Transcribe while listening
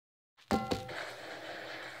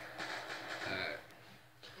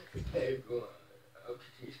Hey, go on.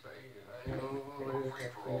 LTTE Spain. I know what is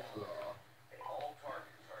that free for all. All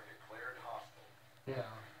targets are declared hostile.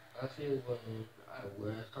 Yeah, I see when I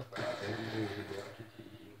was talking about eliminating the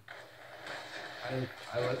LTTE. I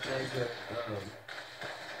like that good, cause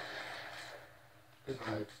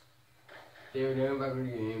like, they were never back in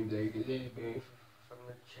the game, they banned from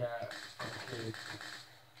the chat, from kids.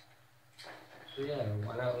 So yeah,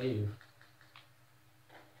 why not leave?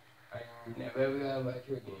 I never ever got back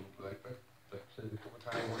to a game, like said a couple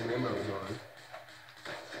times when the remote was on.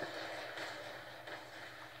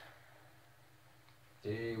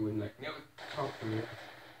 They would like never talk to me.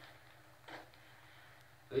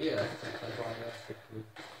 So yeah, that's why I left quickly.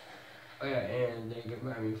 Oh yeah, and they get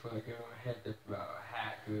mad at me for like giving a heads up about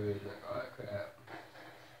hackers and like all that crap.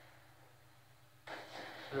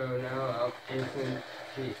 So now I'm thinking,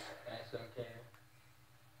 shit, that's okay.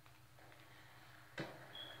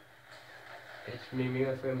 It's me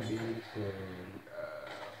and friend Beast and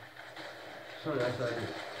someone else I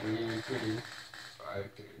really pretty. I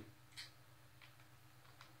could.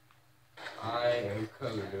 I am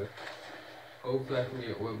covered. Hopefully I can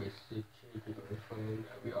get Orbit 6 people to fun.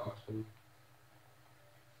 That'd be awesome.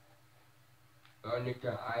 I think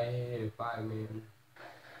that I hit 5 man.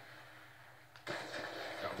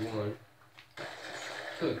 Got 1.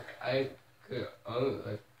 So I could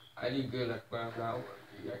like I do good like around an hour.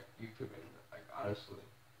 Like YouTube and like honestly.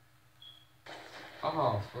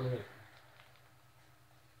 Oh flip.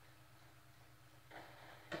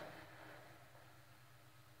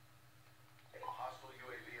 Hostile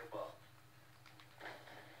UAV above.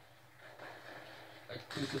 Like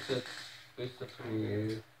 2%, 3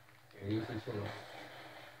 years. Yeah, you can channel.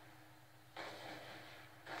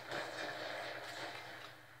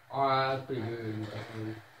 Oh, that's pretty good.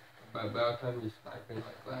 But by the time you sniping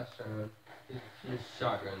like last round, he's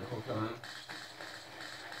shotgun the whole time.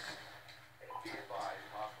 Be advised,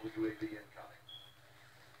 hostile UAV incoming.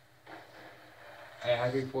 Hey,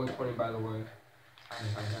 happy 420 by the way. I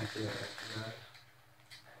have to,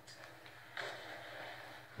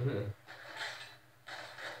 guys.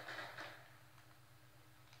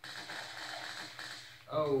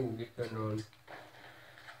 Oh, get turned on.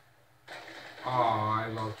 Oh, I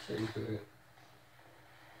lost shit into it.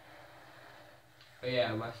 But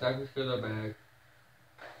yeah, my sniper skills are back.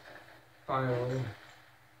 Finally.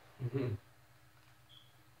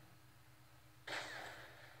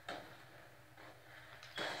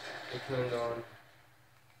 It turned on.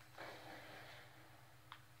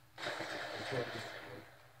 It turned on.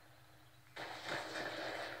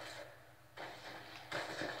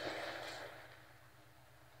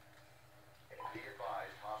 Be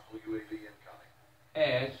advised, hostile UAV incoming.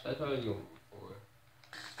 Hey, that's what I was doing before.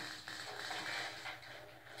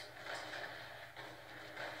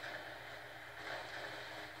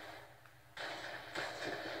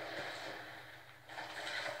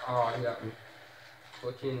 Oh, he got me.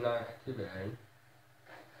 14-9, too bad.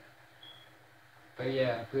 But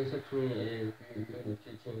yeah, please subscribe me if you're good at your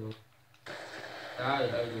channel. That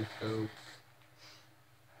is ugly scope.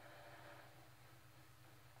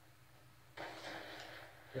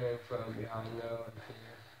 Came from behind though, and see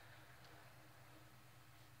this.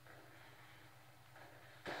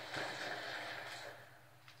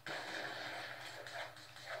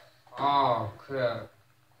 Oh crap.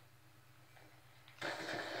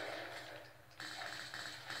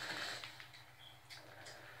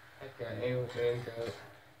 Okay, aim with hand up.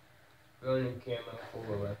 Running camo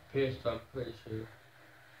for a pistol, I'm pretty sure.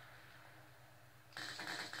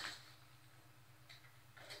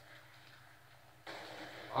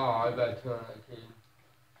 Oh, I got 219.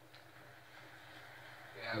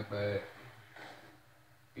 Yeah, but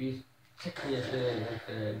he's checking your shit and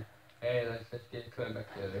said, hey, let's get it coming back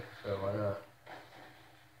together. So why not?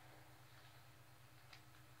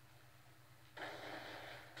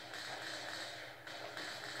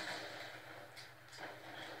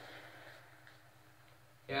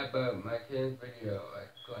 Yeah, but my 10th video,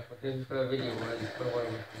 like my 10th video was for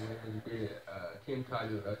one was be team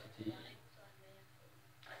title of LTTE.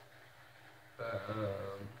 But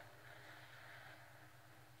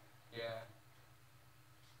yeah.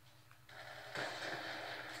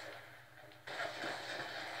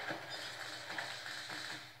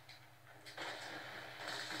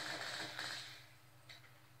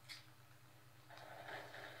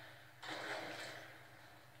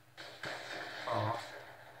 Oh,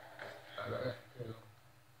 I got that too.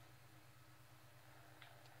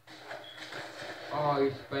 Oh,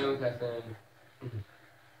 he's spammed that thing.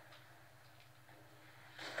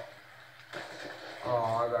 Oh,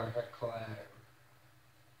 I got that collab.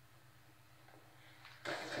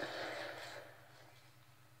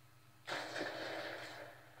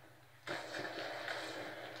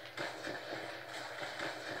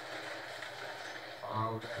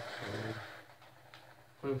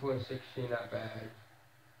 7.16, not bad.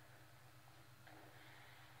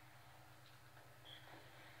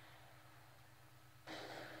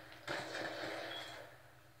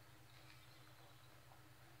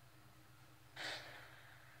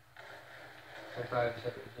 And 5.17.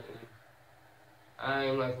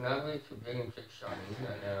 I'm like not really too big in trick shotting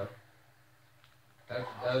right now.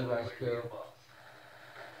 That was a nice kill.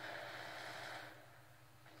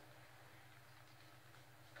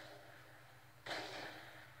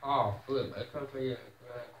 Oh, flip. I come for you around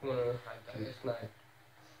that corner like that. It's not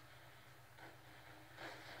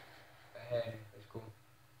bad. It's cool.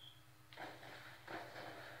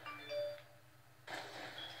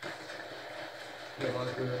 Yeah, one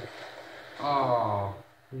good. Oh.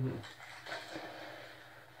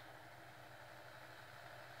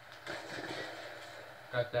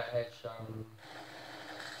 Got that headshot on him.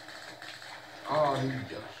 Oh, he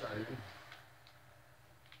just shot him.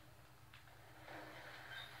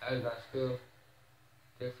 That was nice kill.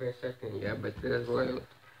 Different second, yeah, but that's well.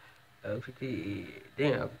 LTTE.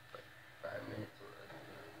 Damn. 5 minutes.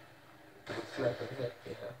 Sniper heck,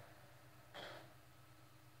 yeah.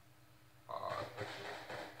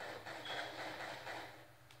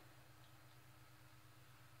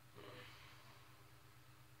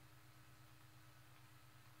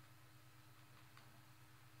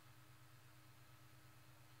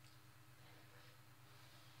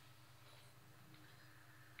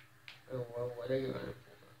 Oh, what are you gonna do?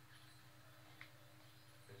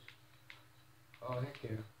 Oh, heck yeah.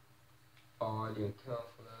 Oh, I didn't count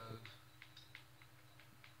for those.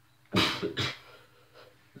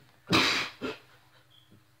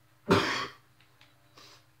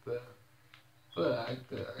 but I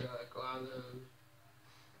got like a lot of those.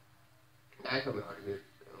 That could be hard to get.